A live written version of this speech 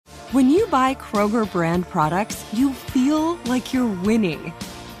When you buy Kroger brand products, you feel like you're winning.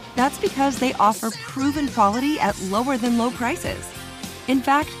 That's because they offer proven quality at lower than low prices. In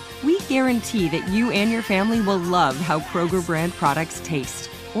fact, we guarantee that you and your family will love how Kroger brand products taste,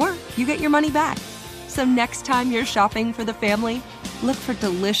 or you get your money back. So next time you're shopping for the family, look for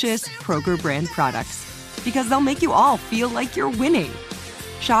delicious Kroger brand products, because they'll make you all feel like you're winning.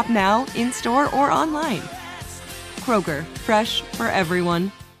 Shop now, in-store, or online. Kroger, fresh for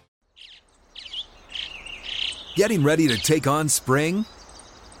everyone. Getting ready to take on spring?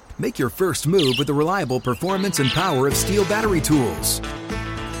 Make your first move with the reliable performance and power of Steel battery tools.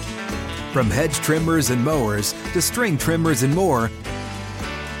 From hedge trimmers and mowers to string trimmers and more,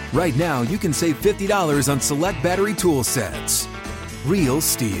 right now you can save $50 on select battery tool sets. Real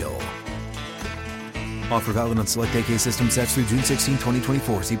Steel. Offer valid on select AK system sets through June 16,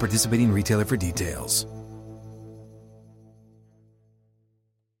 2024. See participating retailer for details.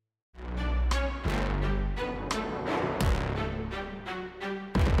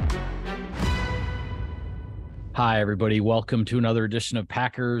 Hi, everybody. Welcome to another edition of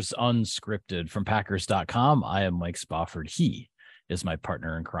Packers Unscripted from Packers.com. I am Mike Spofford. He is my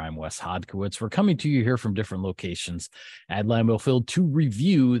partner in crime, Wes Hodkiewicz. We're coming to you here from different locations at Lambeau Field to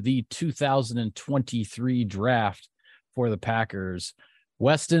review the 2023 draft for the Packers.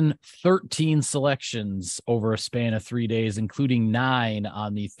 Weston, 13 selections over a span of 3 days, including 9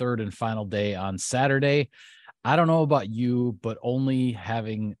 on the third and final day on Saturday. I don't know about you, but only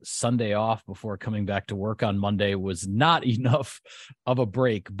having Sunday off before coming back to work on Monday was not enough of a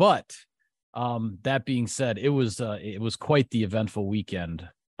break. But that being said, it was quite the eventful weekend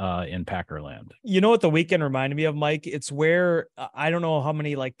in Packerland. You know what the weekend reminded me of, Mike? It's where I don't know how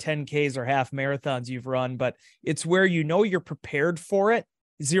many like 10Ks or half marathons you've run, but it's where you know you're prepared for it.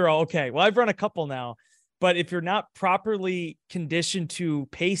 0. Okay, well, I've run a couple now. But if you're not properly conditioned to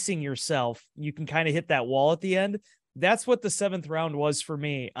pacing yourself, you can kind of hit that wall at the end. That's what the 7th round was for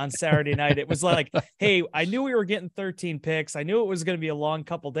me on Saturday night. It was like, hey, I knew we were getting 13 picks. I knew it was going to be a long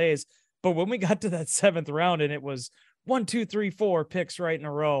couple days. But when we got to that 7th round and it was 1, 2, 3, 4 picks right in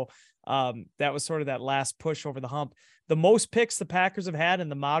a row, that was sort of that last push over the hump. The most picks the Packers have had in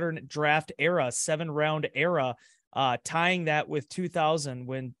the modern draft era, 7-round era, tying that with 2000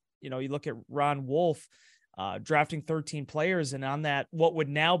 when, you look at Ron Wolf, drafting 13 players. And on that, what would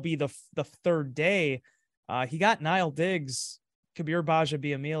now be the third day, he got Niall Diggs, Kabir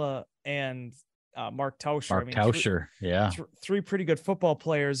Baja-Biamila, and Mark Tauscher. Three pretty good football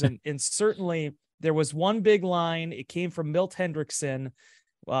players. And certainly there was one big line. It came from Milt Hendrickson,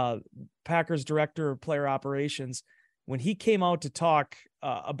 Packers director of player operations, when he came out to talk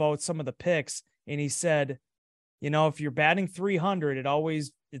about some of the picks. And he said, if you're batting 300,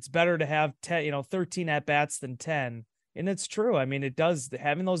 it's better to have 13 at bats than 10. And it's true. I mean, it does.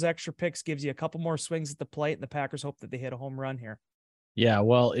 Having those extra picks gives you a couple more swings at the plate, and the Packers hope that they hit a home run here. Yeah,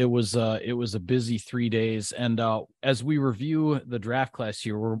 well, it was a busy 3 days. And as we review the draft class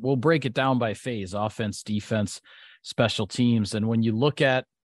here, we'll break it down by phase: offense, defense, special teams. And when you look at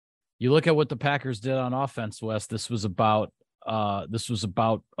what the Packers did on offense, Wes, this was about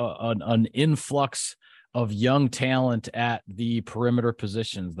an influx of young talent at the perimeter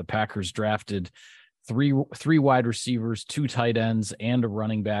positions. The Packers drafted three wide receivers, 2 tight ends, and a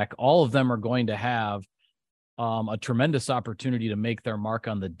running back. All of them are going to have a tremendous opportunity to make their mark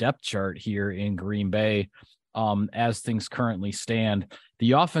on the depth chart here in Green Bay as things currently stand.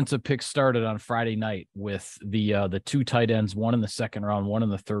 The offensive picks started on Friday night with the 2 tight ends, one in the 2nd round, one in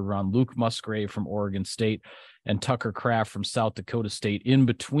the 3rd round, Luke Musgrave from Oregon State and Tucker Kraft from South Dakota State. In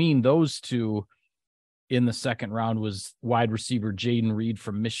between those two, in the 2nd round, was wide receiver Jaden Reed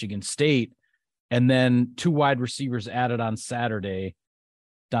from Michigan State. And then 2 wide receivers added on Saturday,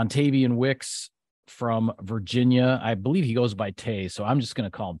 Dontavian Wicks from Virginia. I believe he goes by Tay, so I'm just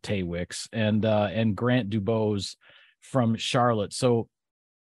going to call him Tay Wicks, and Grant Dubose from Charlotte. So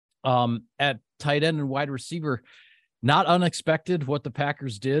at tight end and wide receiver, not unexpected what the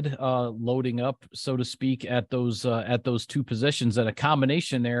Packers did, loading up, so to speak, at those 2 positions, and a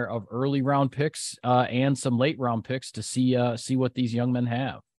combination there of early round picks and some late round picks to see what these young men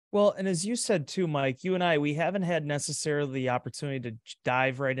have. Well, and as you said too, Mike, you and I, we haven't had necessarily the opportunity to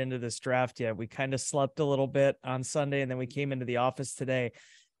dive right into this draft yet. We kind of slept a little bit on Sunday, and then we came into the office today.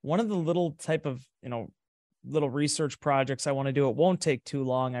 One of the little type of, little research projects I want to do, it won't take too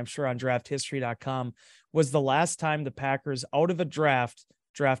long, I'm sure, on drafthistory.com, was the last time the Packers out of a draft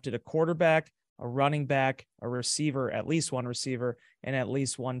drafted a quarterback, a running back, a receiver, at least one receiver, and at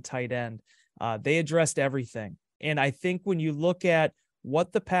least one tight end. They addressed everything. And I think when you look at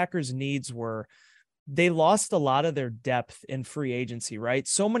what the Packers' needs were, they lost a lot of their depth in free agency, right?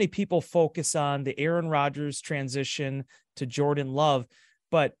 So many people focus on the Aaron Rodgers transition to Jordan Love,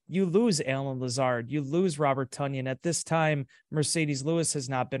 but you lose Alan Lazard, you lose Robert Tonyan. At this time, Mercedes Lewis has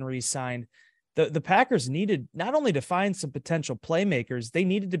not been re-signed. The Packers needed not only to find some potential playmakers, they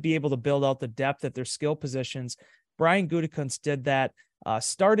needed to be able to build out the depth at their skill positions. Brian Gutekunst did that,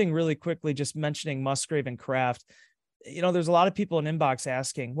 starting really quickly, just mentioning Musgrave and Kraft. There's a lot of people in inbox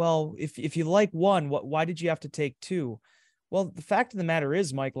asking, well, if you like one, why did you have to take two? Well, the fact of the matter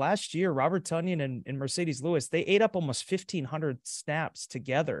is, Mike, last year, Robert Tonyan and Mercedes Lewis, they ate up almost 1,500 snaps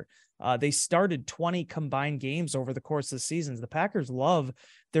together. They started 20 combined games over the course of the seasons. The Packers love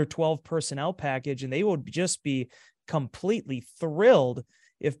their 12 personnel package, and they would just be completely thrilled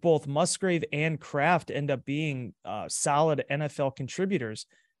if both Musgrave and Kraft end up being solid NFL contributors.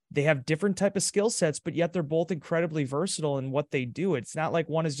 They have different type of skill sets, but yet they're both incredibly versatile in what they do. It's not like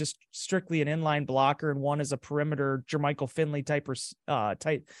one is just strictly an inline blocker and one is a perimeter Jermichael Finley type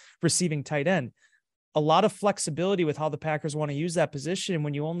receiving tight end. A lot of flexibility with how the Packers want to use that position. And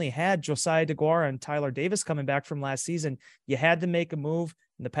when you only had Josiah DeGuara and Tyler Davis coming back from last season, you had to make a move,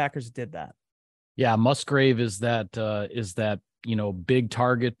 and the Packers did that. Yeah, Musgrave is that big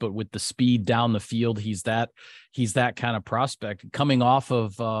target, but with the speed down the field, he's that kind of prospect coming off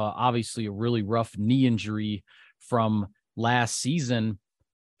of obviously a really rough knee injury from last season.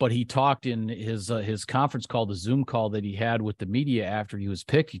 But he talked in his conference call, the Zoom call that he had with the media after he was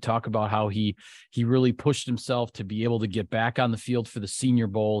picked. He talked about how he really pushed himself to be able to get back on the field for the Senior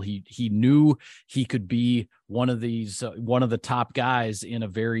Bowl. He knew he could be one of the top guys in a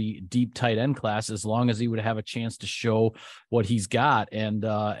very deep tight end class, as long as he would have a chance to show what he's got.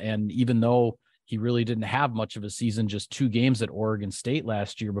 And even though he really didn't have much of a season, just 2 games at Oregon State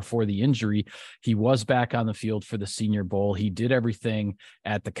last year before the injury, he was back on the field for the Senior Bowl. He did everything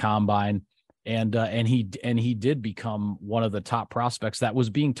at the combine, and he did become one of the top prospects that was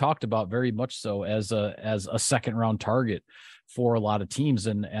being talked about very much so as a second round target for a lot of teams,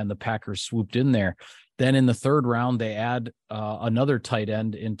 and the Packers swooped in there. Then in the 3rd round, they add another tight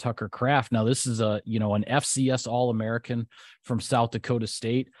end in Tucker Kraft. Now this is an FCS All-American from South Dakota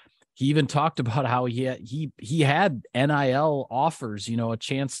State. He even talked about how he had NIL offers, a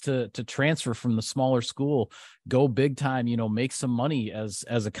chance to transfer from the smaller school, go big time, make some money as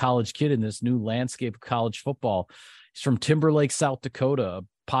a college kid in this new landscape of college football. He's from Timberlake, South Dakota, a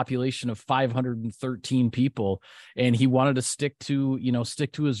population of 513 people, and he wanted to stick to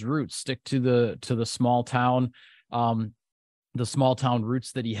his roots, stick to the small town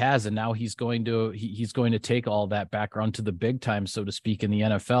roots that he has. And now he's going to take all that background to the big time, so to speak, in the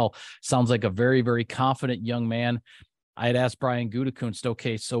NFL. Sounds like a very, very confident young man. I had asked Brian Gutekunst,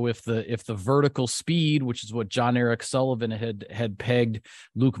 okay, so if the vertical speed, which is what John Eric Sullivan had pegged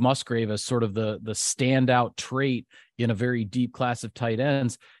Luke Musgrave as sort of the standout trait in a very deep class of tight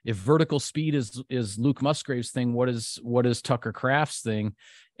ends, if vertical speed is Luke Musgrave's thing, what is Tucker Kraft's thing?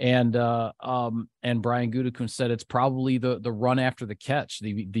 And Brian Gutekunst said it's probably the run after the catch,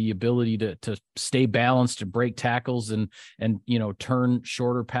 the ability to stay balanced, to break tackles and turn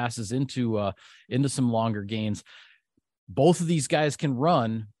shorter passes into some longer gains. Both of these guys can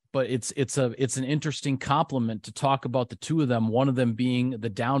run, but it's an interesting compliment to talk about the two of them. One of them being the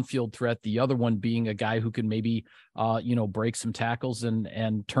downfield threat, the other one being a guy who can maybe break some tackles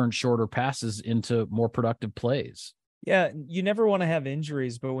and turn shorter passes into more productive plays. Yeah, you never want to have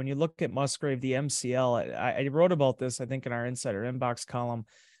injuries, but when you look at Musgrave, the MCL, I wrote about this, I think, in our Insider Inbox column.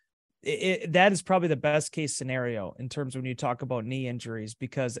 That is probably the best case scenario in terms of when you talk about knee injuries,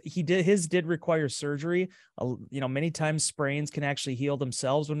 because his did require surgery. Many times sprains can actually heal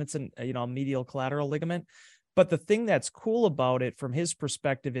themselves when it's a medial collateral ligament. But the thing that's cool about it from his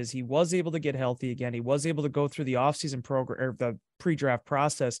perspective is he was able to get healthy again. He was able to go through the offseason program or the pre-draft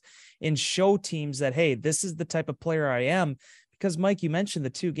process and show teams that, hey, this is the type of player I am. Because Mike, you mentioned the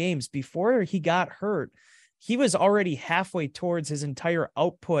 2 games before he got hurt, he was already halfway towards his entire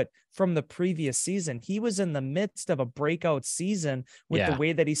output from the previous season. He was in the midst of a breakout season with the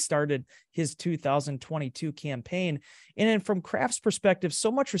way that he started his 2022 campaign. And then from Kraft's perspective,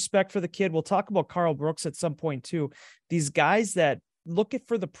 so much respect for the kid. We'll talk about Carl Brooks at some point too. These guys that look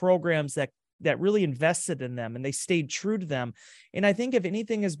for the programs that really invested in them and they stayed true to them. And I think if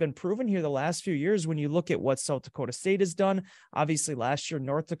anything has been proven here the last few years, when you look at what South Dakota State has done, obviously last year,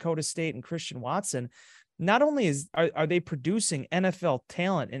 North Dakota State and Christian Watson, not only are they producing NFL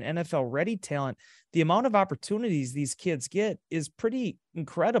talent and NFL ready talent, the amount of opportunities these kids get is pretty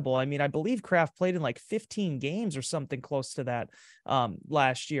incredible. I mean, I believe Kraft played in like 15 games or something close to that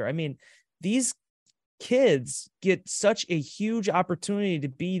last year. I mean, these kids get such a huge opportunity to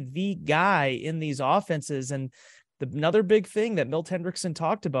be the guy in these offenses. And another big thing that Milt Hendrickson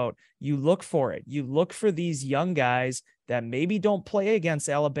talked about, you look for it. You look for these young guys that maybe don't play against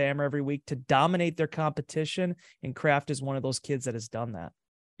Alabama every week to dominate their competition. And Kraft is one of those kids that has done that.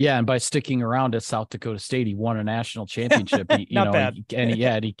 Yeah, and by sticking around at South Dakota State, he won a national championship. He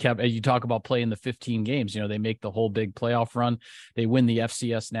kept. You talk about playing the 15 games. They make the whole big playoff run. They win the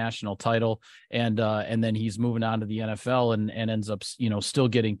FCS national title, and then he's moving on to the NFL and ends up still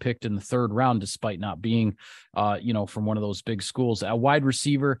getting picked in the third round despite not being from one of those big schools. A wide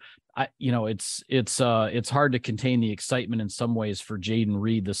receiver. It's hard to contain the excitement in some ways for Jayden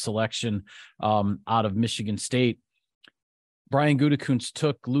Reed, the selection out of Michigan State. Brian Gutekunst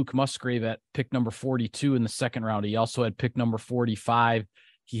took Luke Musgrave at pick number 42 in the second round. He also had pick number 45.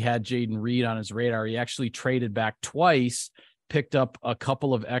 He had Jayden Reed on his radar. He actually traded back twice, picked up a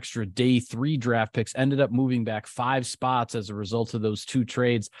couple of extra day 3 draft picks, ended up moving back 5 spots as a result of those 2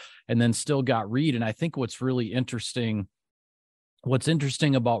 trades, and then still got Reed. And I think what's interesting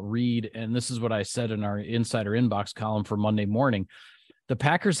about Reed, and this is what I said in our Insider Inbox column for Monday morning, the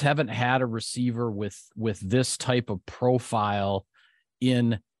Packers haven't had a receiver with this type of profile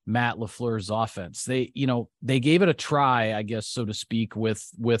in Matt LaFleur's offense. They gave it a try, I guess, so to speak,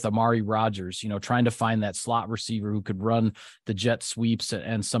 with Amari Rodgers, trying to find that slot receiver who could run the jet sweeps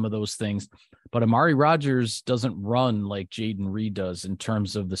and some of those things. But Amari Rodgers doesn't run like Jayden Reed does in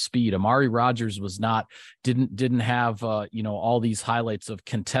terms of the speed. Amari Rodgers didn't have all these highlights of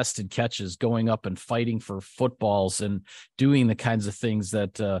contested catches, going up and fighting for footballs and doing the kinds of things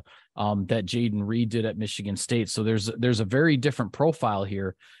that Jayden Reed did at Michigan State. So there's a very different profile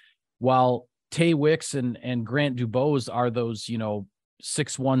here. While Tay Wicks and Grant Dubose are those 6'1",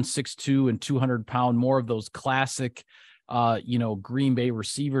 6'2", and 200-pound, more of those classic Green Bay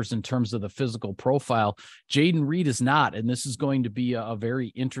receivers in terms of the physical profile, Jayden Reed is not, and this is going to be a very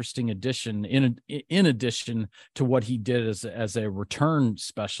interesting addition in addition to what he did as a return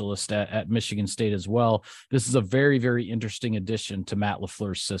specialist at Michigan State as well. This is a very, very interesting addition to Matt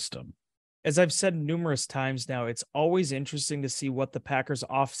LaFleur's system. As I've said numerous times now, it's always interesting to see what the Packers'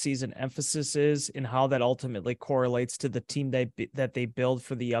 offseason emphasis is and how that ultimately correlates to the team that they build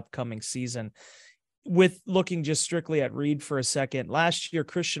for the upcoming season. With looking just strictly at Reed for a second, last year,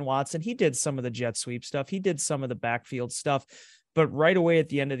 Christian Watson, he did some of the jet sweep stuff. He did some of the backfield stuff, but right away at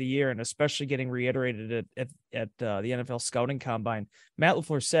the end of the year, and especially getting reiterated at the NFL scouting combine, Matt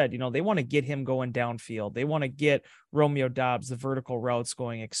LaFleur said, they want to get him going downfield. They want to get Romeo Doubs, the vertical routes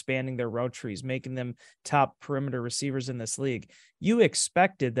going, expanding their route trees, making them top perimeter receivers in this league. You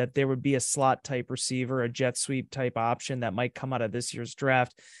expected that there would be a slot type receiver, a jet sweep type option that might come out of this year's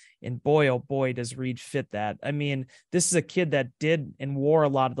draft. And boy, oh boy, does Reed fit that. I mean, this is a kid that did and wore a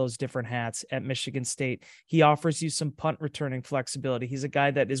lot of those different hats at Michigan State. He offers you some punt returning flexibility. He's a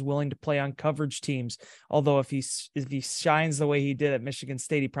guy that is willing to play on coverage teams. Although if he shines the way he did at Michigan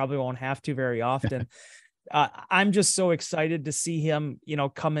State, he probably won't have to very often. I'm just so excited to see him,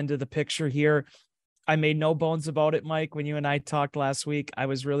 come into the picture here. I made no bones about it, Mike. When you and I talked last week, I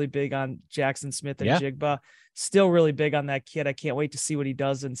was really big on Jackson Smith and Jigba. Still really big on that kid. I can't wait to see what he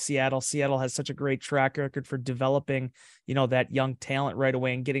does in Seattle. Seattle has such a great track record for developing, that young talent right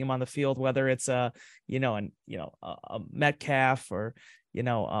away and getting him on the field, whether it's a Metcalf or,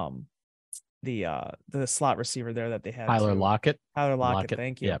 the slot receiver there that they had. Tyler Lockett.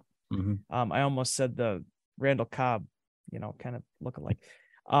 Thank you. Yeah. Mm-hmm. I almost said the Randall Cobb, kind of looking like.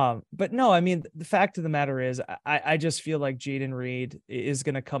 But no, I mean, the fact of the matter is, I just feel like Jayden Reed is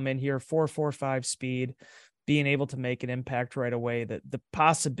going to come in here 4.45 speed, being able to make an impact right away. That the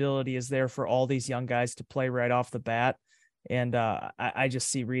possibility is there for all these young guys to play right off the bat. And I just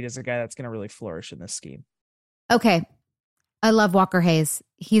see Reed as a guy that's going to really flourish in this scheme. Okay. I love Walker Hayes.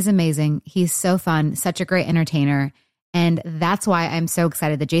 He's amazing. He's so fun, such a great entertainer. And that's why I'm so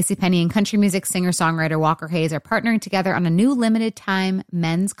excited that JCPenney and country music singer-songwriter Walker Hayes are partnering together on a new limited-time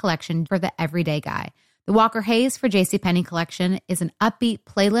men's collection for the everyday guy. The Walker Hayes for JCPenney collection is an upbeat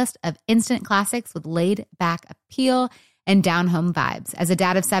playlist of instant classics with laid-back appeal and down-home vibes. As a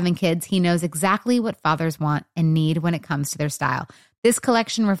dad of 7 kids, he knows exactly what fathers want and need when it comes to their style. This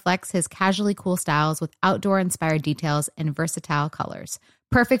collection reflects his casually cool styles with outdoor-inspired details and versatile colors.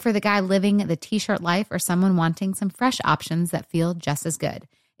 Perfect for the guy living the t-shirt life or someone wanting some fresh options that feel just as good.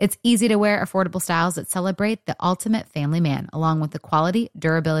 It's easy to wear, affordable styles that celebrate the ultimate family man, along with the quality,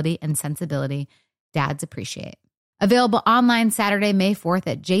 durability, and sensibility dads appreciate. Available online Saturday, May 4th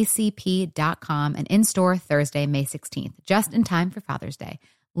at jcp.com and in-store Thursday, May 16th, just in time for Father's Day.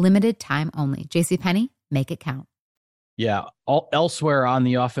 Limited time only. JCPenney, make it count. Yeah. Elsewhere on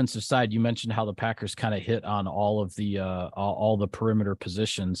the offensive side, you mentioned how the Packers kind of hit on all the perimeter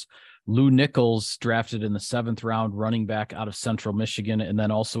positions. Lou Nichols, drafted in the 7th round, running back out of Central Michigan, and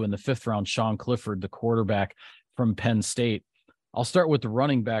then also in the 5th round, Sean Clifford, the quarterback from Penn State. I'll start with the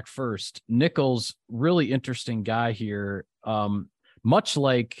running back first. Nichols, really interesting guy here. Much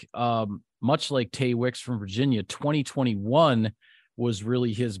like Tay Wicks from Virginia, 2021 was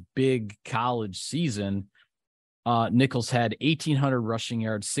really his big college season. Nichols had 1,800 rushing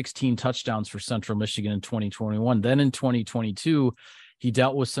yards, 16 touchdowns for Central Michigan in 2021. Then in 2022, he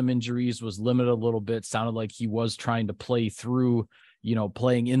dealt with some injuries, was limited a little bit. Sounded like he was trying to play through,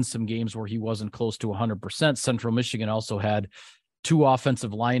 playing in some games where he wasn't close to 100%. Central Michigan also had 2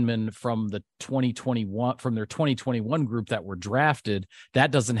 offensive linemen from their 2021 group that were drafted. That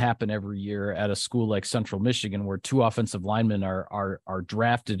doesn't happen every year at a school like Central Michigan, where 2 offensive linemen are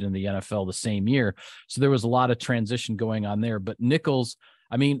drafted in the NFL the same year. So there was a lot of transition going on there. But Nichols,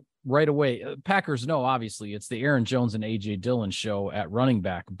 I mean, right away, Packers know, obviously, it's the Aaron Jones and A.J. Dillon show at running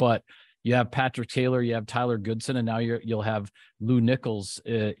back, but you have Patrick Taylor, you have Tyler Goodson, and now you'll have Lou Nichols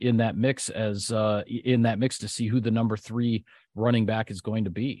in that mix to see who the number 3 running back is going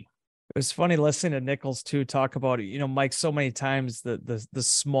to be. It was funny listening to Nichols too talk about, Mike, so many times the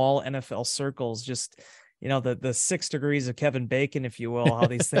small NFL circles, just, the 6 degrees of Kevin Bacon, if you will, how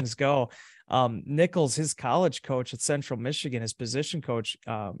these things go. Nichols, his college coach at Central Michigan, his position coach,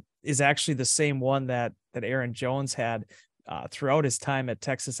 is actually the same one that Aaron Jones had throughout his time at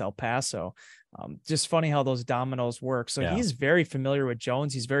Texas El Paso. Just funny how those dominoes work. So yeah. He's very familiar with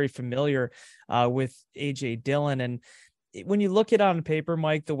Jones. He's very familiar with A.J. Dillon. And when you look at it on paper,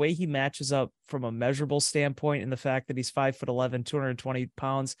 Mike, the way he matches up from a measurable standpoint and the fact that he's 5'11", 220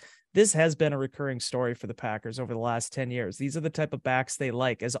 pounds, this has been a recurring story for the Packers over the last 10 years. These are the type of backs they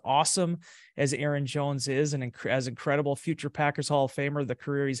like. As awesome as Aaron Jones is, and as incredible future Packers Hall of Famer, the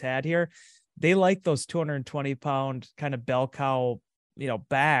career he's had here, they like those 220-pound kind of bell cow,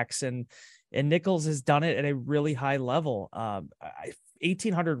 backs. And Nichols has done it at a really high level.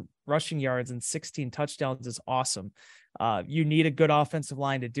 1,800 rushing yards and 16 touchdowns is awesome. You need a good offensive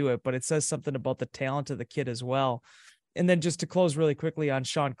line to do it, but it says something about the talent of the kid as well. And then just to close really quickly on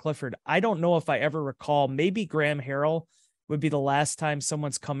Sean Clifford, I don't know if I ever recall, maybe Graham Harrell would be the last time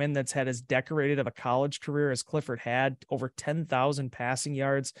someone's come in that's had as decorated of a college career as Clifford had. Over 10,000 passing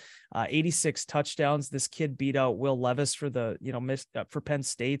yards, 86 touchdowns. This kid beat out Will Levis for for Penn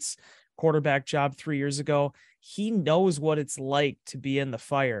State's quarterback job 3 years ago. He knows what it's like to be in the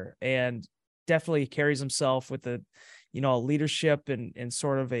fire, and definitely carries himself with a leadership and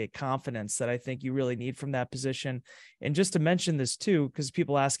sort of a confidence that I think you really need from that position. And just to mention this too, because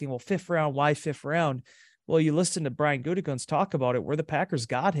people asking, well, 5th round, why 5th round? Well, you listen to Brian Gutekunst talk about it, where the Packers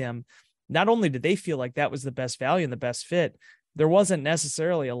got him. Not only did they feel like that was the best value and the best fit, there wasn't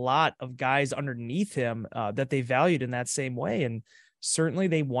necessarily a lot of guys underneath him that they valued in that same way. And certainly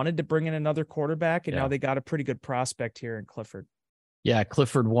they wanted to bring in another quarterback, and now they got a pretty good prospect here in Clifford. Yeah,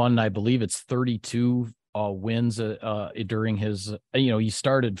 Clifford won, I believe it's 32 wins during his, he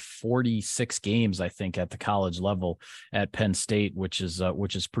started 46 games, I think, at the college level at Penn State, which is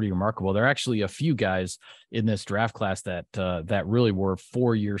pretty remarkable. There are actually a few guys in this draft class that really were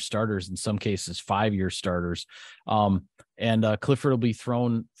 4-year starters, in some cases 5-year starters. And Clifford will be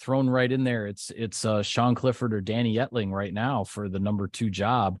thrown right in there. It's Sean Clifford or Danny Etling right now for the number 2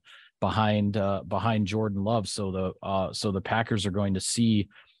 job behind Jordan Love. So the Packers are going to see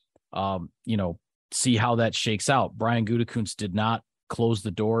how that shakes out. Brian Gutekunst did not close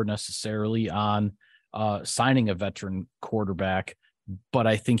the door necessarily on signing a veteran quarterback, but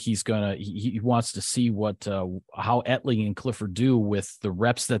I think he wants to see how Etling and Clifford do with the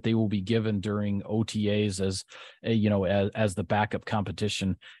reps that they will be given during OTAs as the backup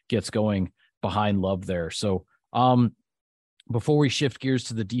competition gets going behind Love there. So before we shift gears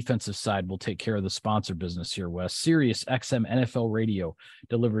to the defensive side, we'll take care of the sponsor business here, Wes. Sirius XM NFL Radio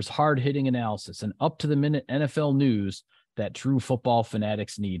delivers hard-hitting analysis and up-to-the-minute NFL news that true football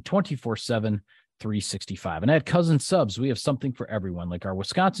fanatics need 24/7, 365. And at Cousin Subs, we have something for everyone, like our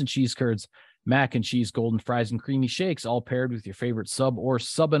Wisconsin cheese curds, mac and cheese, golden fries, and creamy shakes, all paired with your favorite sub or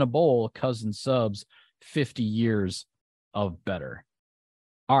sub in a bowl. Cousin Subs, 50 years of better.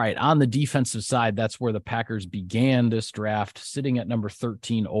 All right, on the defensive side, that's where the Packers began this draft, sitting at number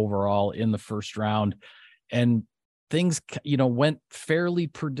 13 overall in the first round. And things, went fairly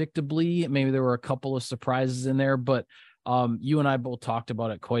predictably. Maybe there were a couple of surprises in there, but you and I both talked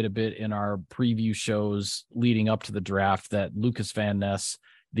about it quite a bit in our preview shows leading up to the draft, that Lucas Van Ness,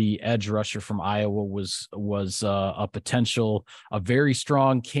 the edge rusher from Iowa, was a very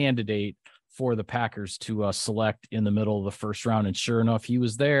strong candidate for the Packers to select in the middle of the first round. And sure enough, he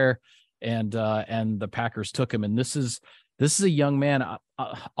was there, and the Packers took him. And this is a young man.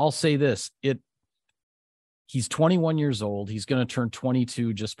 I'll say this: he's 21 years old. He's going to turn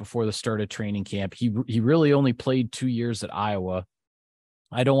 22 just before the start of training camp. He really only played 2 years at Iowa.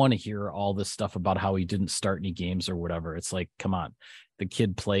 I don't want to hear all this stuff about how he didn't start any games or whatever. It's like, come on. The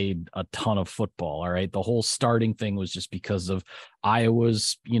kid played a ton of football. All right. The whole starting thing was just because of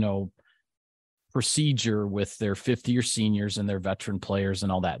Iowa's, procedure with their fifth-year seniors and their veteran players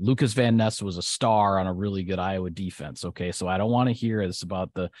and all that. Lucas Van Ness was a star on a really good Iowa defense. Okay. So I don't want to hear this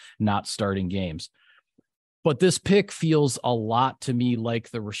about the not starting games. But this pick feels a lot to me like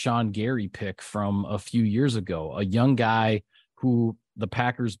the Rashawn Gary pick from a few years ago, a young guy who the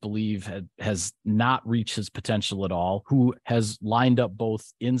Packers believe has not reached his potential at all, who has lined up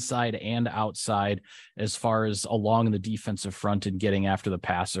both inside and outside as far as along the defensive front and getting after the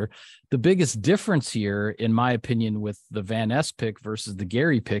passer. The biggest difference here, in my opinion, with the Van Ness pick versus the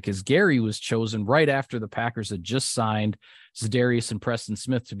Gary pick is Gary was chosen right after the Packers had just signed Za'Darius and Preston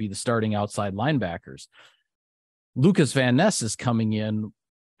Smith to be the starting outside linebackers. Lucas Van Ness is coming in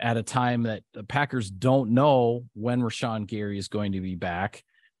at a time that the Packers don't know when Rashawn Gary is going to be back.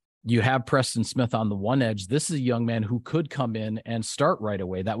 You have Preston Smith on the one edge. This is a young man who could come in and start right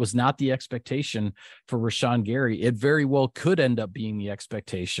away. That was not the expectation for Rashawn Gary. It very well could end up being the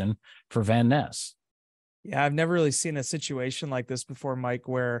expectation for Van Ness. Yeah, I've never really seen a situation like this before, Mike,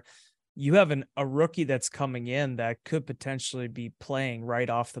 where you have a rookie that's coming in that could potentially be playing right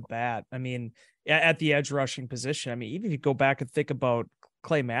off the bat. I mean, at the edge rushing position. I mean, even if you go back and think about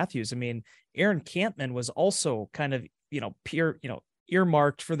Clay Matthews, I mean, Aaron Campman was also kind of,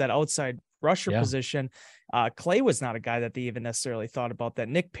 earmarked for that outside rusher position. Clay was not a guy that they even necessarily thought about that.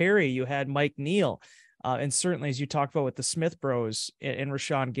 Nick Perry, you had Mike Neal. And certainly, as you talked about with the Smith bros and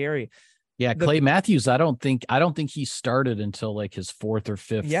Rashawn Gary. Yeah. Clay Matthews, I don't think he started until like his fourth or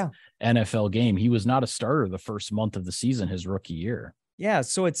fifth NFL game. He was not a starter the first month of the season, his rookie year. Yeah.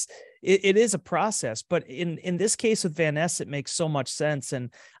 So it is a process, but in this case with Van Ness, it makes so much sense.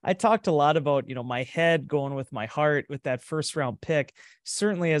 And I talked a lot about, my head going with my heart with that first round pick.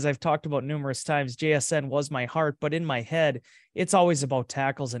 Certainly, as I've talked about numerous times, JSN was my heart, but in my head, it's always about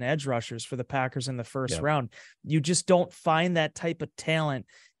tackles and edge rushers for the Packers in the first round. You just don't find that type of talent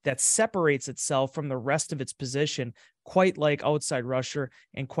that separates itself from the rest of its position, quite like outside rusher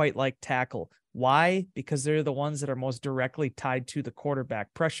and quite like tackle. Why? Because they're the ones that are most directly tied to the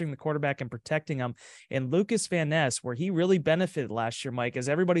quarterback, pressuring the quarterback and protecting them. And Lucas Van Ness, where he really benefited last year, Mike, as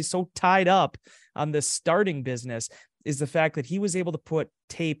everybody's so tied up on this starting business, is the fact that he was able to put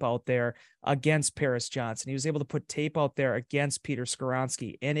tape out there against Paris Johnson. He was able to put tape out there against Peter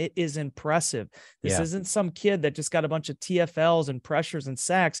Skoronski, and it is impressive. This isn't some kid that just got a bunch of TFLs and pressures and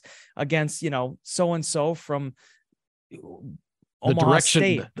sacks against, so-and-so from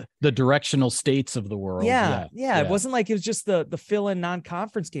the directional states of the world. Yeah. It wasn't like it was just the fill-in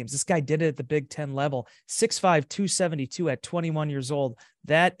non-conference games. This guy did it at the Big Ten level, 6'5", 272 at 21 years old.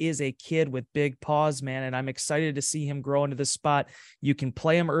 That is a kid with big paws, man. And I'm excited to see him grow into this spot. You can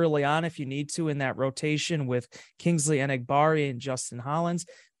play him early on if you need to in that rotation with Kingsley Enagbari and Justin Hollins.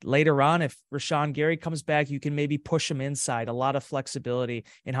 Later on, if Rashawn Gary comes back, you can maybe push him inside. A lot of flexibility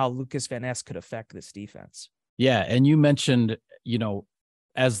in how Lucas Van Ness could affect this defense. Yeah. And you mentioned,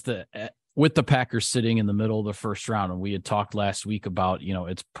 with the Packers sitting in the middle of the first round, and we had talked last week about,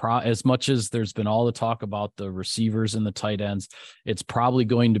 it's as much as there's been all the talk about the receivers and the tight ends, it's probably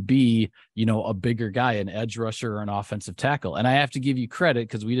going to be, a bigger guy, an edge rusher or an offensive tackle. And I have to give you credit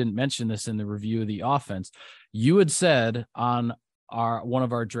because we didn't mention this in the review of the offense. You had said on one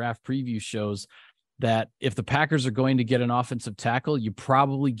of our draft preview shows that if the Packers are going to get an offensive tackle, you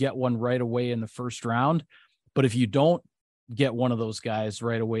probably get one right away in the first round. But if you don't get one of those guys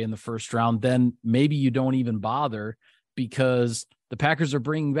right away in the first round, then maybe you don't even bother, because the Packers are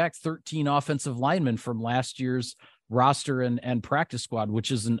bringing back 13 offensive linemen from last year's roster and practice squad,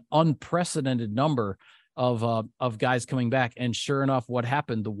 which is an unprecedented number of guys coming back. And sure enough, what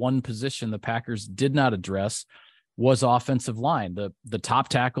happened? The one position the Packers did not address was offensive line. The top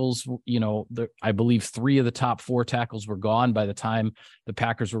tackles, I believe 3 of the top 4 tackles were gone by the time the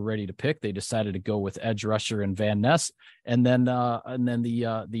Packers were ready to pick. They decided to go with edge rusher and Van Ness, and then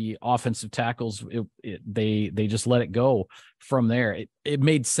the offensive tackles, they just let it go from there. It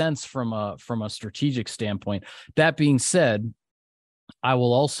made sense from a strategic standpoint. That being said, I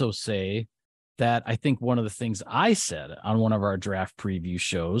will also say that I think one of the things I said on one of our draft preview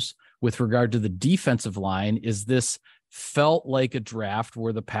shows with regard to the defensive line is this felt like a draft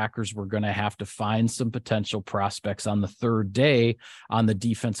where the Packers were going to have to find some potential prospects on the third day on the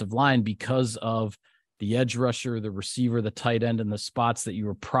defensive line because of the edge rusher, the receiver, the tight end, and the spots that you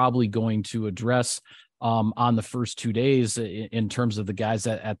were probably going to address on the first 2 days in terms of the guys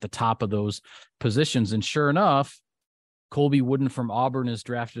at the top of those positions. And sure enough, Colby Wooden from Auburn is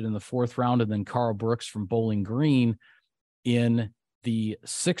drafted in the 4th round, and then Carl Brooks from Bowling Green in the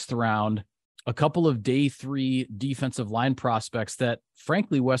 6th round. A couple of day 3 defensive line prospects that,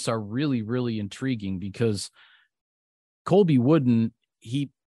 frankly, Wes, are really, really intriguing, because Colby Wooden, he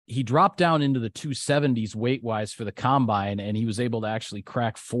dropped down into the 270s weight-wise for the combine, and he was able to actually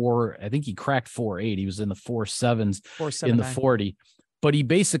crack 4.8. He was in the 4.7s in the 40. But he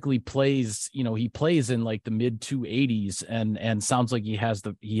basically plays, he plays in like the mid 280s, and sounds like he has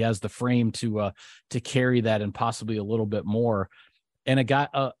the frame to carry that and possibly a little bit more. And a guy,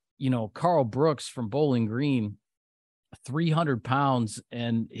 Carl Brooks from Bowling Green, 300 pounds,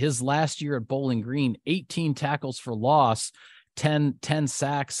 and his last year at Bowling Green, 18 tackles for loss, 10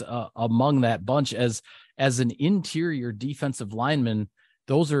 sacks among that bunch as an interior defensive lineman.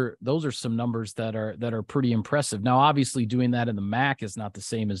 Those are some numbers that are pretty impressive. Now, obviously, doing that in the MAC is not the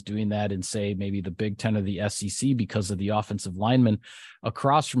same as doing that in, say, maybe the Big Ten or the SEC because of the offensive linemen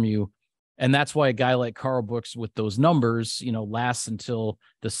across from you. And that's why a guy like Carl Brooks with those numbers, lasts until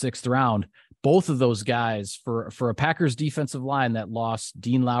the 6th round. Both of those guys, for a Packers defensive line that lost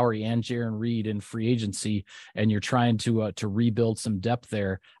Dean Lowry and Jaron Reed in free agency, and you're trying to rebuild some depth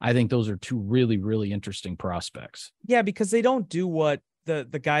there, I think those are 2 really, really interesting prospects. Yeah, because they don't do what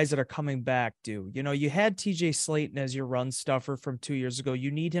the guys that are coming back do. You had TJ Slayton as your run stuffer from 2 years ago.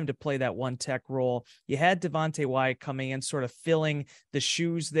 You need him to play that one tech role. You had Devontae Wyatt coming in, sort of filling the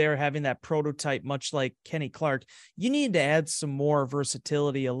shoes there, having that prototype, much like Kenny Clark. You need to add some more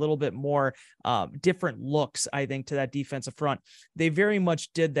versatility, a little bit more different looks, I think, to that defensive front. They very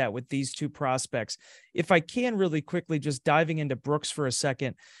much did that with these 2 prospects. If I can really quickly, just diving into Brooks for a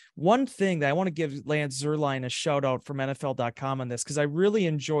second, one thing that I want to give Lance Zierlein a shout out from NFL.com on this, because I really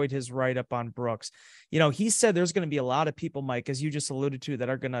enjoyed his write-up on Brooks. He said there's going to be a lot of people, Mike, as you just alluded to, that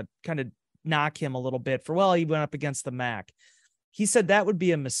are going to kind of knock him a little bit for, he went up against the MAC. He said that would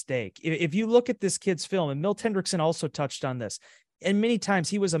be a mistake. If you look at this kid's film, and Milt Hendrickson also touched on this, and many times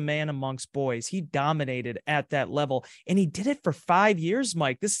he was a man amongst boys. He dominated at that level, and he did it for 5 years,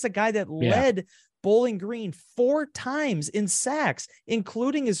 Mike. This is a guy that led Bowling Green 4 times in sacks,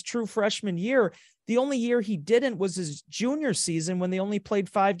 including his true freshman year. The only year he didn't was his junior season, when they only played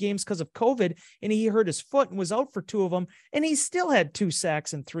 5 games because of COVID, and he hurt his foot and was out for 2 of them, and he still had 2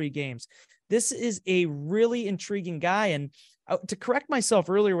 sacks in 3 games. This is a really intriguing guy. And to correct myself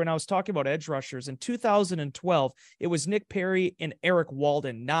earlier, when I was talking about edge rushers in 2012, it was Nick Perry and Eric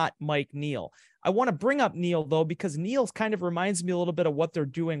Walden, not Mike Neal. I want to bring up Neal, though, because Neal kind of reminds me a little bit of what they're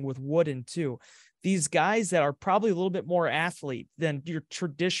doing with Wooden too. These guys that are probably a little bit more athlete than your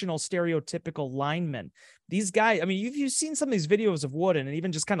traditional stereotypical linemen. These guys, you've seen some of these videos of Wooden, and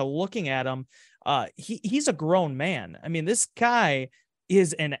even just kind of looking at him, he's a grown man. This guy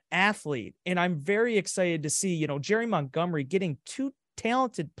is an athlete, and I'm very excited to see, Jerry Montgomery getting 2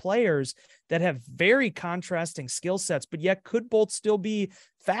 talented players that have very contrasting skill sets, but yet could both still be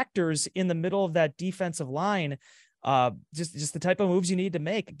factors in the middle of that defensive line. Just the type of moves you need to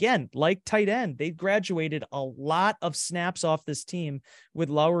make. Again, like tight end, they graduated a lot of snaps off this team with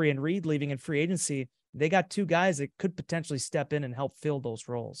Lowry and Reed leaving in free agency. They got 2 guys that could potentially step in and help fill those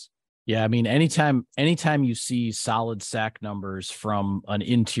roles. Yeah, anytime you see solid sack numbers from an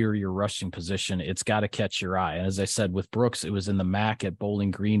interior rushing position, it's got to catch your eye. And as I said, with Brooks, it was in the MAC at Bowling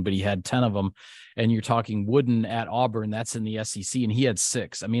Green, but he had 10 of them. And you're talking Wooden at Auburn, that's in the SEC, and he had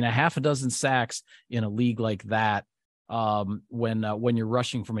 6. A half a dozen sacks in a league like that, when you're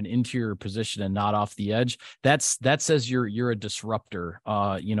rushing from an interior position and not off the edge, that says you're a disruptor,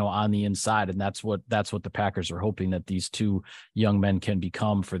 on the inside. And that's what the Packers are hoping that these 2 young men can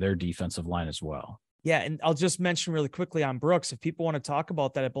become for their defensive line as well. Yeah. And I'll just mention really quickly on Brooks, if people want to talk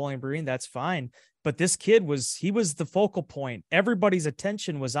about that at Bowling Green, that's fine. But this kid was the focal point. Everybody's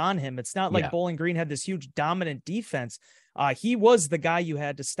attention was on him. It's not like Bowling Green had this huge dominant defense. He was the guy you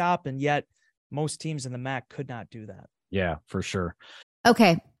had to stop. And yet most teams in the MAC could not do that. Yeah, for sure.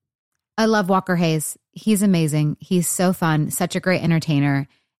 Okay. I love Walker Hayes. He's amazing. He's so fun, such a great entertainer.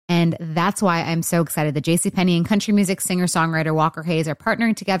 And that's why I'm so excited that JCPenney and country music singer-songwriter Walker Hayes are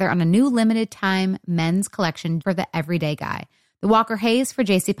partnering together on a new limited time men's collection for the everyday guy. The Walker Hayes for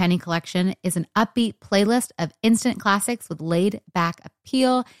JCPenney collection is an upbeat playlist of instant classics with laid-back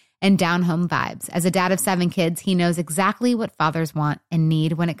appeal and down-home vibes. As a dad of 7 kids, he knows exactly what fathers want and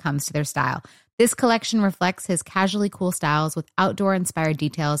need when it comes to their style. This collection reflects his casually cool styles with outdoor-inspired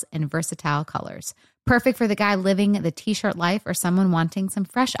details and versatile colors. Perfect for the guy living the t-shirt life or someone wanting some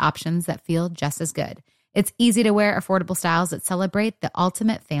fresh options that feel just as good. It's easy to wear, affordable styles that celebrate the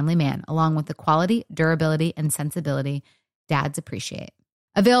ultimate family man, along with the quality, durability, and sensibility dads appreciate.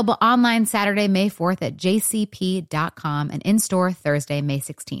 Available online Saturday, May 4th at jcp.com and in-store Thursday, May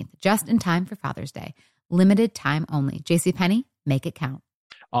 16th, just in time for Father's Day. Limited time only. JCPenney, make it count.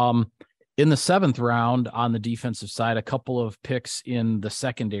 In the 7th round on the defensive side, a couple of picks in the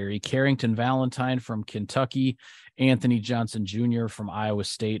secondary. Carrington Valentine from Kentucky, Anthony Johnson Jr. from Iowa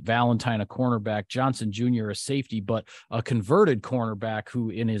State. Valentine, a cornerback, Johnson Jr., a safety, but a converted cornerback who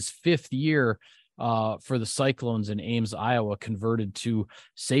in his 5th year for the Cyclones in Ames, Iowa, converted to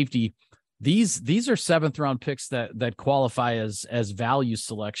safety. These are 7th round picks that qualify as value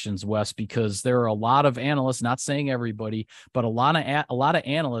selections, Wes, because there are a lot of analysts, not saying everybody, but a lot of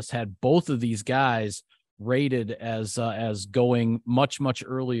analysts had both of these guys rated as going much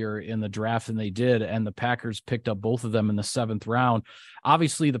earlier in the draft than they did, and the Packers picked up both of them in the 7th round.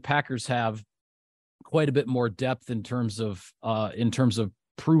 Obviously, the Packers have quite a bit more depth in terms of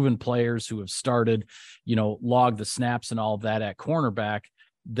proven players who have started, logged the snaps and all of that at cornerback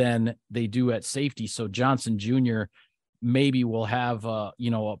than they do at safety. So Johnson Jr. maybe will have a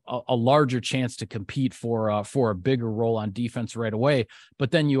larger chance to compete for a bigger role on defense right away.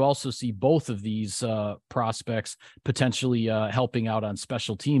 But then you also see both of these prospects potentially helping out on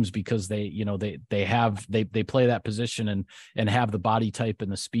special teams because they play that position and have the body type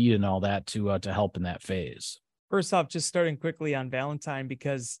and the speed and all that to help in that phase. First off, just starting quickly on Valentine,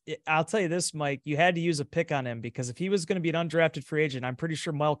 because I'll tell you this, Mike, you had to use a pick on him because if he was going to be an undrafted free agent, I'm pretty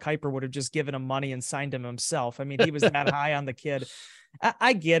sure Mel Kiper would have just given him money and signed him himself. I mean, he was that high on the kid.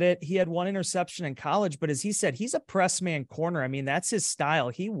 I get it. He had 1 interception in college, but as he said, he's a press man corner. I mean, that's his style.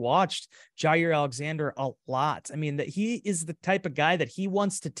 He watched Jair Alexander a lot. I mean, that he is the type of guy that he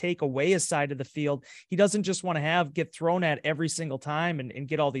wants to take away his side of the field. He doesn't just want to get thrown at every single time and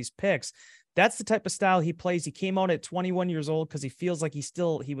get all these picks. That's the type of style he plays. He came out at 21 years old because he feels like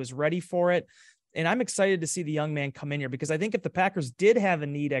he was ready for it. And I'm excited to see the young man come in here because I think if the Packers did have a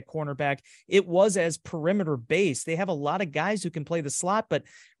need at cornerback, it was as perimeter based. They have a lot of guys who can play the slot, but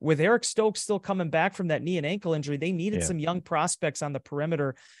with Eric Stokes still coming back from that knee and ankle injury, they needed some young prospects on the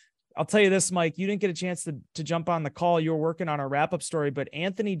perimeter. I'll tell you this, Mike, you didn't get a chance to jump on the call. You were working on a wrap-up story, but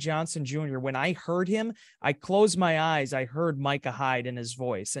Anthony Johnson Jr., when I heard him, I closed my eyes. I heard Micah Hyde in his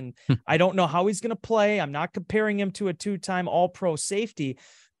voice, and I don't know how he's going to play. I'm not comparing him to a 2-time all-pro safety,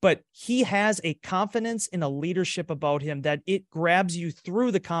 but he has a confidence and a leadership about him that it grabs you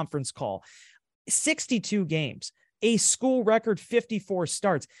through the conference call. 62 games, a school record 54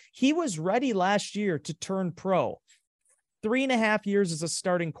 starts. He was ready last year to turn pro. 3.5 years as a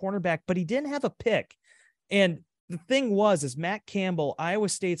starting cornerback, but he didn't have a pick. And the thing is Matt Campbell, Iowa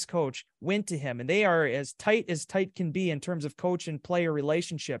State's coach, went to him, and they are as tight can be in terms of coach and player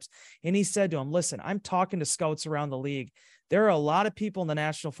relationships. And he said to him, listen, I'm talking to scouts around the league. There are a lot of people in the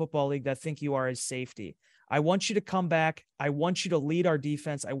National Football League that think you are a safety. I want you to come back. I want you to lead our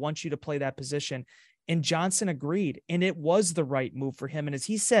defense. I want you to play that position. And Johnson agreed, and it was the right move for him. And as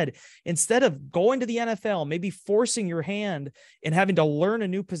he said, instead of going to the NFL, maybe forcing your hand and having to learn a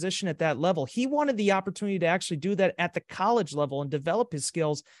new position at that level, he wanted the opportunity to actually do that at the college level and develop his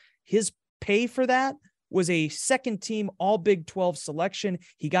skills. His pay for that was a second team all Big 12 selection.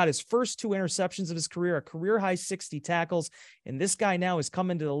 He got his first 2 interceptions of his career, a career high 60 tackles. And this guy now has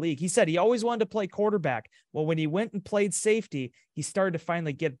come into the league. He said he always wanted to play quarterback. Well, when he went and played safety, he started to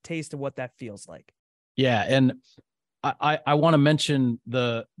finally get a taste of what that feels like. Yeah, and I want to mention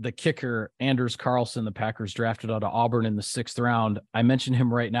the kicker, Anders Carlson, the Packers drafted out of Auburn in the 6th round. I mention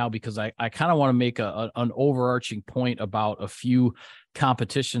him right now because I kind of want to make an overarching point about a few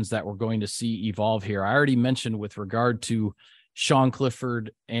competitions that we're going to see evolve here. I already mentioned with regard to Sean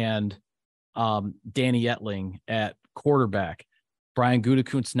Clifford and Danny Etling at quarterback. Brian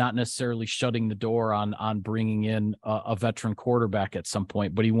Gutekunst not necessarily shutting the door on bringing in a veteran quarterback at some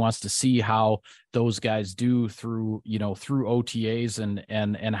point, but he wants to see how those guys do through OTAs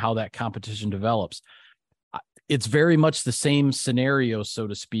and how that competition develops. It's very much the same scenario, so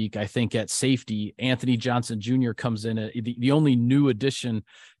to speak. I think at safety, Anthony Johnson Jr. comes in, the only new addition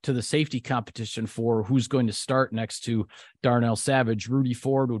to the safety competition for who's going to start next to Darnell Savage. Rudy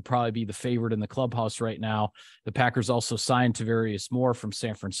Ford would probably be the favorite in the clubhouse right now. The Packers also signed Tavarius Moore from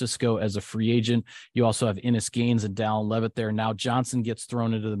San Francisco as a free agent. You also have Ennis Gaines and Dallin Levitt there. Now Johnson gets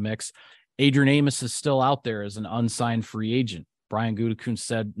thrown into the mix. Adrian Amos is still out there as an unsigned free agent. Brian Gutekunst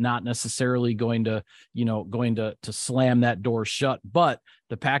said not necessarily going to slam that door shut, but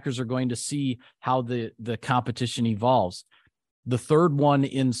the Packers are going to see how the competition evolves. The third one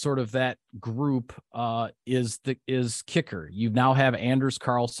in sort of that group is kicker. You now have Anders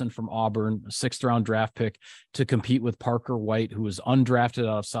Carlson from Auburn, a 6th round draft pick, to compete with Parker White, who was undrafted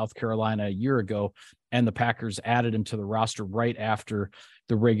out of South Carolina a year ago, and the Packers added him to the roster right after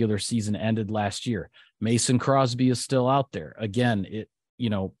the regular season ended last year. Mason Crosby is still out there. Again,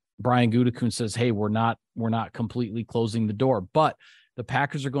 Brian Gutekunst says, hey, we're not completely closing the door, but the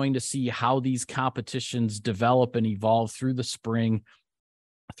Packers are going to see how these competitions develop and evolve through the spring,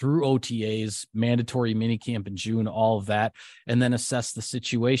 through OTAs, mandatory minicamp in June, all of that, and then assess the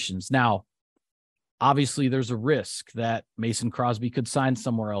situations. Now, obviously, there's a risk that Mason Crosby could sign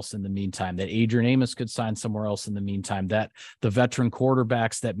somewhere else in the meantime, that Adrian Amos could sign somewhere else in the meantime, that the veteran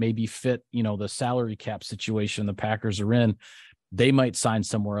quarterbacks that maybe fit, the salary cap situation the Packers are in, they might sign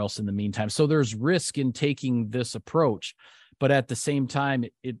somewhere else in the meantime. So there's risk in taking this approach. But at the same time,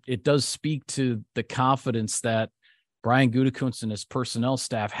 it does speak to the confidence that Brian Gutekunst and his personnel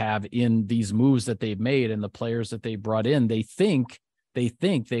staff have in these moves that they've made and the players that they brought in. They think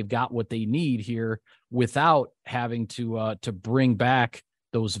they've got what they need here without having to bring back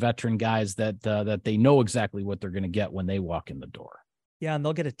those veteran guys that they know exactly what they're going to get when they walk in the door. Yeah, and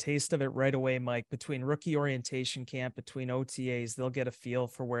they'll get a taste of it right away, Mike. Between rookie orientation camp, between OTAs, they'll get a feel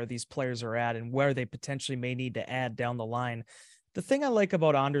for where these players are at and where they potentially may need to add down the line. The thing I like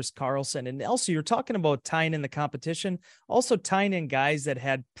about Anders Carlson, and also you're talking about tying in the competition, also tying in guys that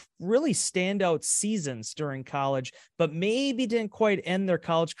had really standout seasons during college, but maybe didn't quite end their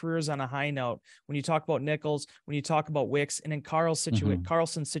college careers on a high note. When you talk about Nichols, when you talk about Wicks, and in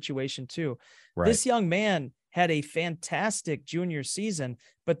Carlson's situation too, right. This young man had a fantastic junior season,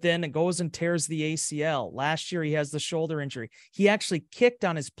 but then it goes and tears the ACL. Last year, he has the shoulder injury. He actually kicked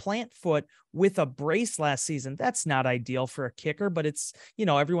on his plant foot with a brace last season. That's not ideal for a kicker, but it's,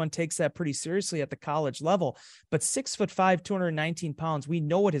 everyone takes that pretty seriously at the college level. But 6'5", 219 pounds, we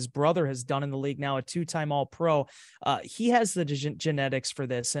know what his brother has done in the league now, a 2-time All-Pro. He has the genetics for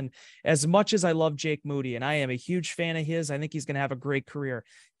this. And as much as I love Jake Moody, and I am a huge fan of his, I think he's going to have a great career.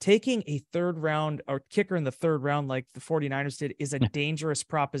 Taking a third round or kicker in the third round, like the 49ers did, is a dangerous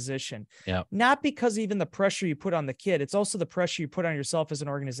proposition. Yeah. Not because even the pressure you put on the kid, it's also the pressure you put on yourself as an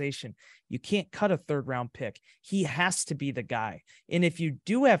organization. You can't cut a third round pick. He has to be the guy. And if you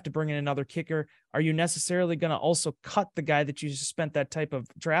do have to bring in another kicker, are you necessarily going to also cut the guy that you spent that type of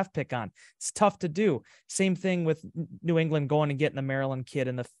draft pick on? It's tough to do. Same thing with New England going and getting the Maryland kid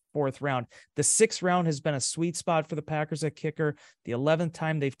in the 4th round. The 6th round has been a sweet spot for the Packers at kicker. The 11th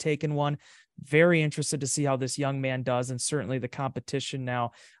time they've taken one. Very interested to see how this young man does, and certainly the competition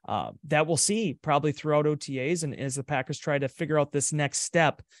now that we'll see probably throughout OTAs and as the Packers try to figure out this next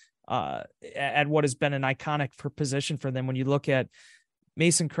step at what has been an iconic position for them. When you look at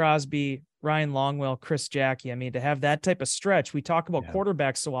Mason Crosby, Ryan Longwell, Chris Jackie, I mean, to have that type of stretch, we talk about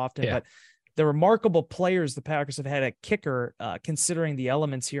quarterbacks so often, but the remarkable players the Packers have had at kicker, considering the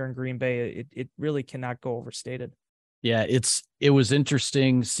elements here in Green Bay, it really cannot go overstated. Yeah, it was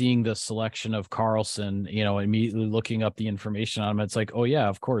interesting seeing the selection of Carlson, immediately looking up the information on him. It's like, oh yeah,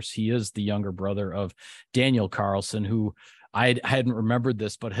 of course, he is the younger brother of Daniel Carlson, who I hadn't remembered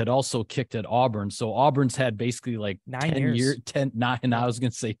this, but had also kicked at Auburn. So Auburn's had basically like 9 years, 10, 9, I was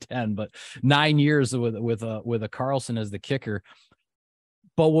going to say 10, but 9 years with a Carlson as the kicker.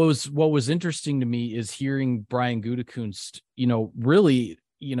 But what was interesting to me is hearing Brian Gutekunst, really,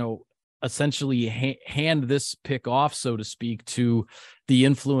 essentially hand this pick off, so to speak, to the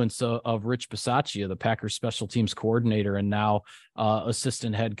influence of Rich Bisaccia, the Packers special teams coordinator and now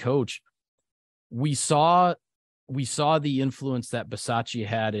assistant head coach. We saw the influence that Bisaccia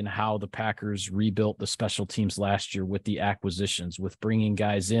had in how the Packers rebuilt the special teams last year with the acquisitions, with bringing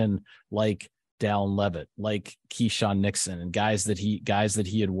guys in like Dallin Levitt, like Keyshawn Nixon, and guys that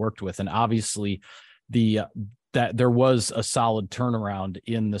he had worked with. And obviously that there was a solid turnaround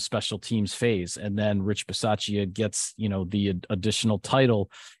in the special teams phase. And then Rich Bisaccia gets, the additional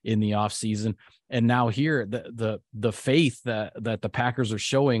title in the offseason. And now here, the faith that the Packers are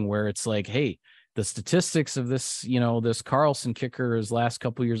showing, where it's like, hey, the statistics of this, this Carlson kicker, his last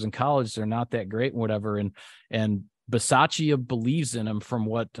couple of years in college, they're not that great and whatever. And Bisaccia believes in him from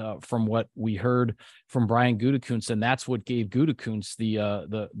what we heard from Brian Gutekunst, and that's what gave Gutekunst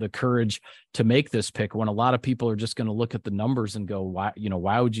the courage to make this pick, when a lot of people are just going to look at the numbers and go,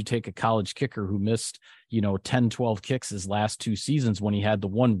 why would you take a college kicker who missed 10, 12 kicks his last 2 seasons when he had the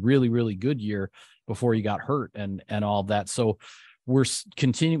one really, really good year before he got hurt and all that. So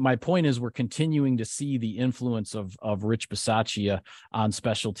my point is we're continuing to see the influence of Rich Bisaccia on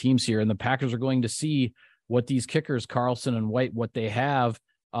special teams here, and the Packers are going to see what these kickers, Carlson and White, what they have,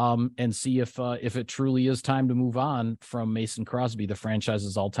 and see if it truly is time to move on from Mason Crosby, the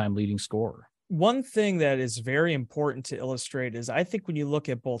franchise's all-time leading scorer. One thing that is very important to illustrate is I think when you look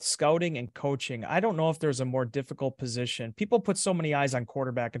at both scouting and coaching, I don't know if there's a more difficult position. People put so many eyes on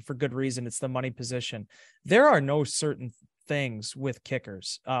quarterback, and for good reason. It's the money position. There are no certain things with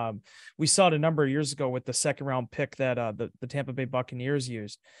kickers. We saw it a number of years ago with the second round pick that the Tampa Bay Buccaneers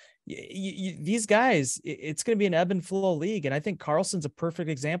used. These guys, it's going to be an ebb and flow league. And I think Carlson's a perfect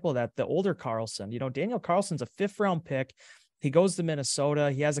example of that. The older Carlson, Daniel Carlson's a 5th round pick. He goes to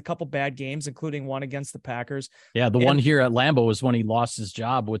Minnesota. He has a couple bad games, including one against the Packers. Yeah, one here at Lambeau was when he lost his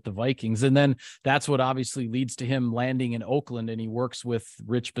job with the Vikings. And then that's what obviously leads to him landing in Oakland, and he works with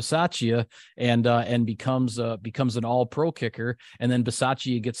Rich Bisaccia and becomes an all-pro kicker. And then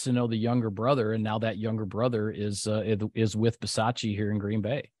Bisaccia gets to know the younger brother, and now that younger brother is with Bisaccia here in Green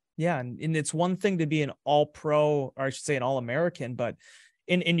Bay. Yeah, and it's one thing to be an all-pro, or I should say an all-American, but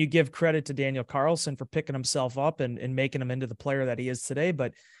and you give credit to Daniel Carlson for picking himself up and making him into the player that he is today.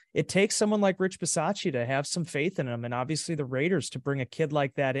 But it takes someone like Rich Bisaccia to have some faith in him. And obviously the Raiders to bring a kid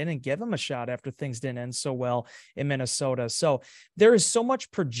like that in and give him a shot after things didn't end so well in Minnesota. So there is so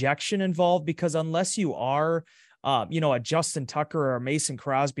much projection involved, because unless you are, a Justin Tucker or a Mason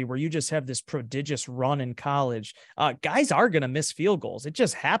Crosby, where you just have this prodigious run in college, guys are going to miss field goals. It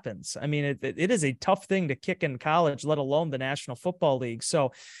just happens. I mean, it is a tough thing to kick in college, let alone the National Football League.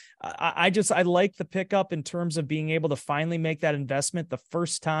 So I like the pickup in terms of being able to finally make that investment. The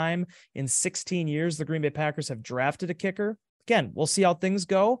first time in 16 years, the Green Bay Packers have drafted a kicker. Again, we'll see how things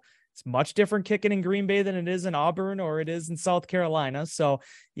go. It's much different kicking in Green Bay than it is in Auburn or it is in South Carolina. So,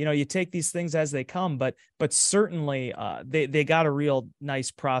 you take these things as they come, but certainly they got a real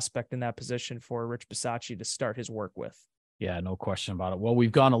nice prospect in that position for Rich Bisaccia to start his work with. Yeah, no question about it. Well,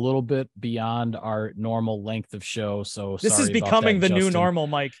 we've gone a little bit beyond our normal length of show, so this is becoming the new normal,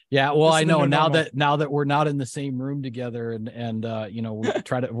 Mike. Yeah, well, I know now that we're not in the same room together, and we're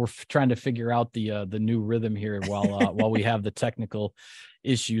trying to figure out the new rhythm here while we have the technical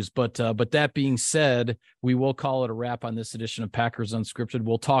issues. But that being said, we will call it a wrap on this edition of Packers Unscripted.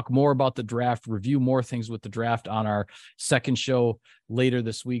 We'll talk more about the draft, review more things with the draft on our second show later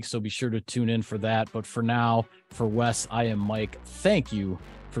this week. So be sure to tune in for that. But for now, for Wes, I am Mike. Thank you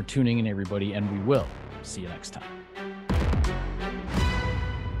for tuning in, everybody, and we will see you next time.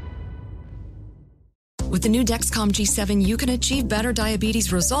 With the new Dexcom G7, you can achieve better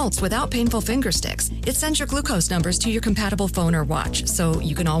diabetes results without painful finger sticks. It sends your glucose numbers to your compatible phone or watch, so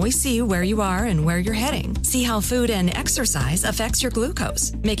you can always see where you are and where you're heading. See how food and exercise affects your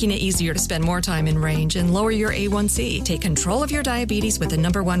glucose, making it easier to spend more time in range and lower your A1C. Take control of your diabetes with the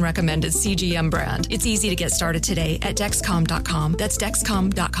 #1 recommended CGM brand. It's easy to get started today at Dexcom.com. That's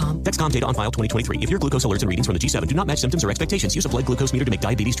Dexcom.com. Dexcom data on file 2023. If your glucose alerts and readings from the G7 do not match symptoms or expectations, use a blood glucose meter to make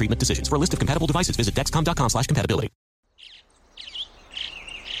diabetes treatment decisions. For a list of compatible devices, visit Dexcom.com/compatibility.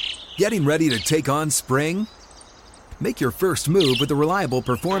 Getting ready to take on spring? Make your first move with the reliable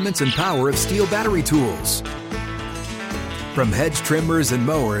performance and power of Steel battery tools. From hedge trimmers and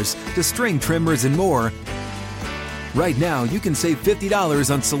mowers to string trimmers and more, right now you can save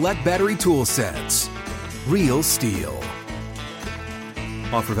 $50 on select battery tool sets. Real Steel.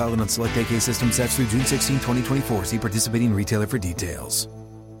 Offer valid on select AK system sets through June 16, 2024. See participating retailer for details.